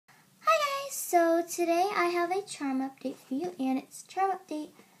So today I have a charm update for you, and it's charm update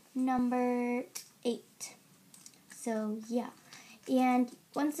number 8. So yeah, and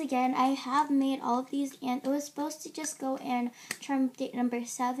once again I have made all of these, and it was supposed to just go in charm update number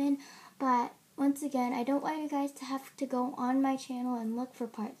 7, but once again I don't want you guys to have to go on my channel and look for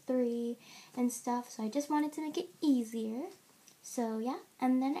part 3 and stuff, so I just wanted to make it easier. So yeah,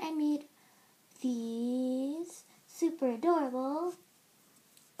 and then I made these super adorable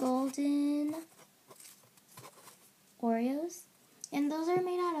golden Oreos, and those are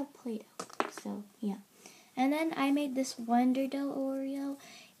made out of Play-Doh, so yeah. And then I made this Wonder Dough Oreo,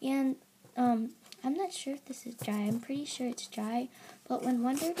 and I'm not sure if this is dry. I'm pretty sure it's dry, but when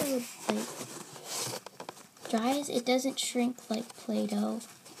Wonder Dough dries, it doesn't shrink like Play-Doh,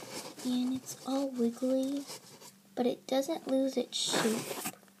 and it's all wiggly, but it doesn't lose its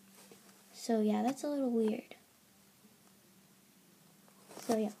shape. So yeah, that's a little weird.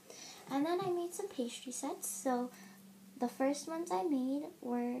 So yeah, and then I made some pastry sets. So the first ones I made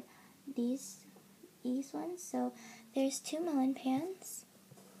were these ones. So there's 2 melon pans.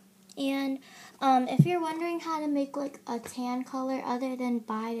 And if you're wondering how to make like a tan color other than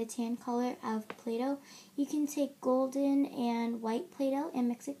buy the tan color of Play-Doh, you can take golden and white Play-Doh and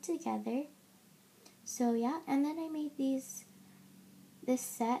mix it together. So yeah, and then I made this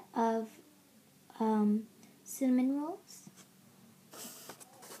set of cinnamon rolls,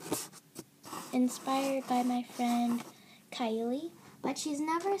 inspired by my friend Kylie, but she's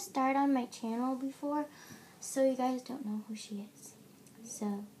never starred on my channel before, so you guys don't know who she is.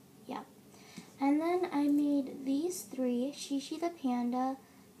 So yeah, and then I made these 3 Shishi the Panda,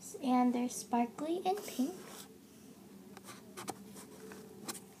 and they're sparkly and pink.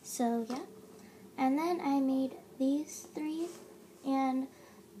 So yeah, and then I made these 3, and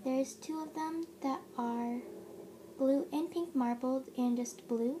there's 2 of them that are blue and pink marbled and just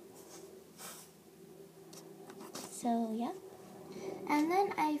blue. So yeah, and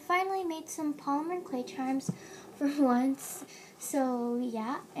then I finally made some polymer clay charms for once. So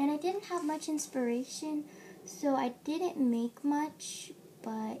yeah, and I didn't have much inspiration, so I didn't make much,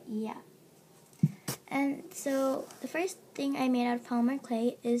 but yeah. And so the first thing I made out of polymer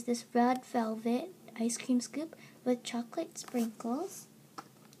clay is this red velvet ice cream scoop with chocolate sprinkles.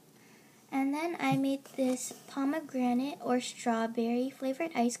 And then I made this pomegranate or strawberry flavored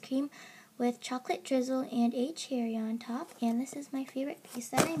ice cream with chocolate drizzle and a cherry on top. And this is my favorite piece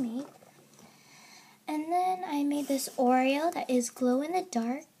that I made. And then I made this Oreo that is glow in the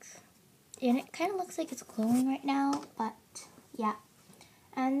dark. And it kind of looks like it's glowing right now, but yeah.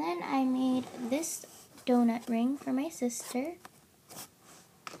 And then I made this donut ring for my sister.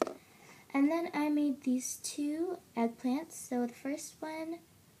 And then I made these 2 eggplants. So the first one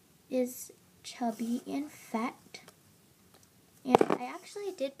is chubby and fat. And I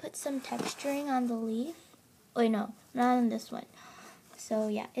actually did put some texturing on the leaf. Oh no, not on this one. So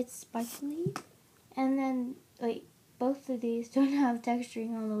yeah, it's sparkly. And then, wait, both of these don't have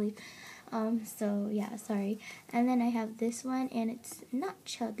texturing on the leaf. So yeah, sorry. And then I have this one, and it's not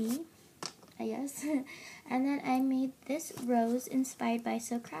chubby, I guess. And then I made this rose inspired by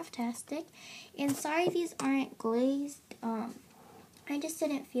So Craftastic. And sorry these aren't glazed. I just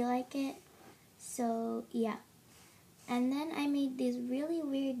didn't feel like it. So yeah. And then I made these really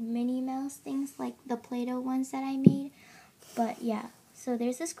weird Minnie Mouse things like the Play-Doh ones that I made. But yeah, so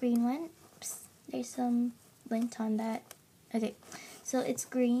there's this green one. Psst, there's some lint on that. Okay, so it's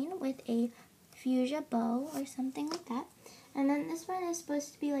green with a fuchsia bow or something like that. And then this one is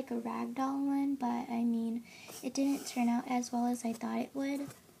supposed to be like a ragdoll one, but I mean, it didn't turn out as well as I thought it would.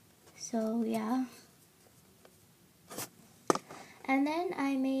 So yeah. And then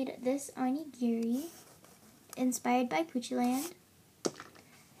I made this onigiri inspired by Poochieland.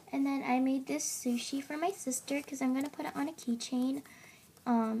 And then I made this sushi for my sister because I'm going to put it on a keychain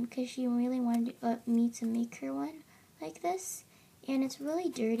because she really wanted me to make her one like this. And it's really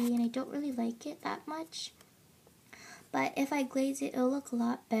dirty and I don't really like it that much. But if I glaze it, it'll look a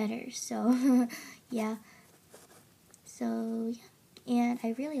lot better. So yeah. So yeah. And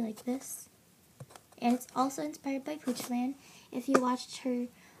I really like this. And it's also inspired by Poochieland. If you watched her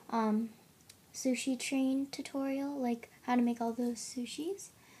sushi train tutorial, like how to make all those sushis.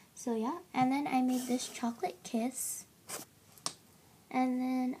 So yeah, and then I made this chocolate kiss, and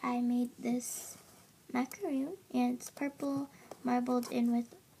then I made this macaroon, and it's purple marbled in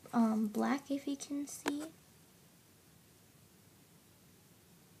with black, if you can see.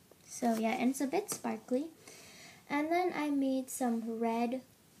 So yeah, and it's a bit sparkly. And then I made some red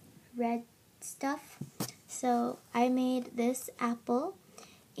stuff. So I made this apple.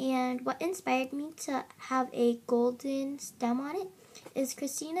 And what inspired me to have a golden stem on it is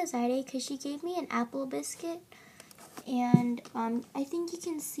Christina Zaide because she gave me an apple biscuit. And I think you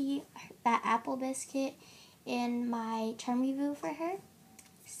can see that apple biscuit in my charm review for her.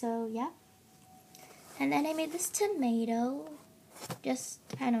 So yeah. And then I made this tomato. Just,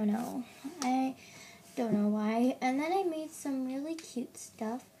 I don't know. I don't know why. And then I made some really cute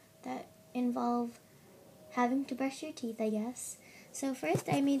stuff that involve having to brush your teeth, I guess. So first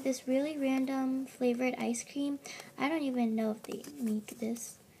I made this really random flavored ice cream. I don't even know if they make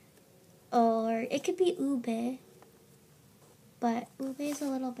this. Or it could be ube. But ube is a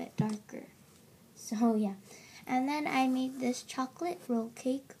little bit darker. So yeah. And then I made this chocolate roll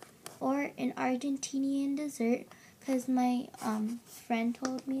cake, or an Argentinian dessert, because my friend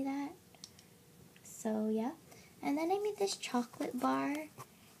told me that. So yeah. And then I made this chocolate bar.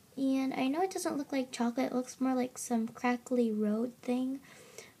 And I know it doesn't look like chocolate. It looks more like some crackly road thing.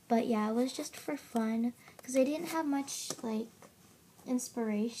 But yeah, it was just for fun. Because I didn't have much, like,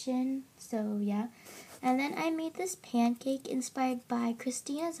 inspiration. So yeah. And then I made this pancake inspired by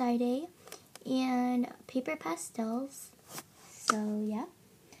Christina Zaide and paper pastels. So yeah.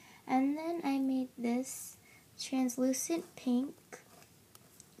 And then I made this translucent pink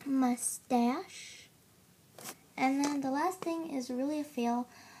mustache. And then the last thing is really a fail,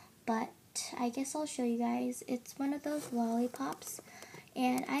 but I guess I'll show you guys. It's one of those lollipops.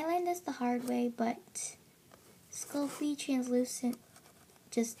 And I learned this the hard way, but Sculpey translucent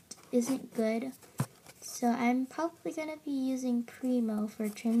just isn't good. So I'm probably going to be using Primo for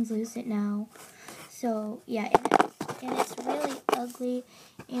translucent now. So yeah, and it's really ugly,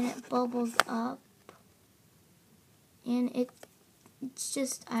 and it bubbles up. And it's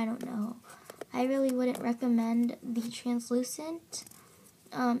just, I don't know. I really wouldn't recommend the translucent.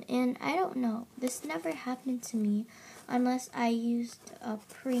 And I don't know. This never happened to me unless I used a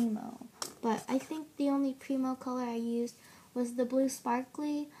Primo. But I think the only Primo color I used was the blue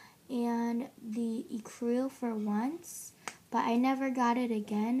sparkly and the Ecru for once. But I never got it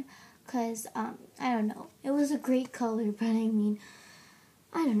again because, I don't know. It was a great color, but I mean,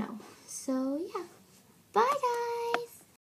 I don't know. So, yeah. Bye, guys!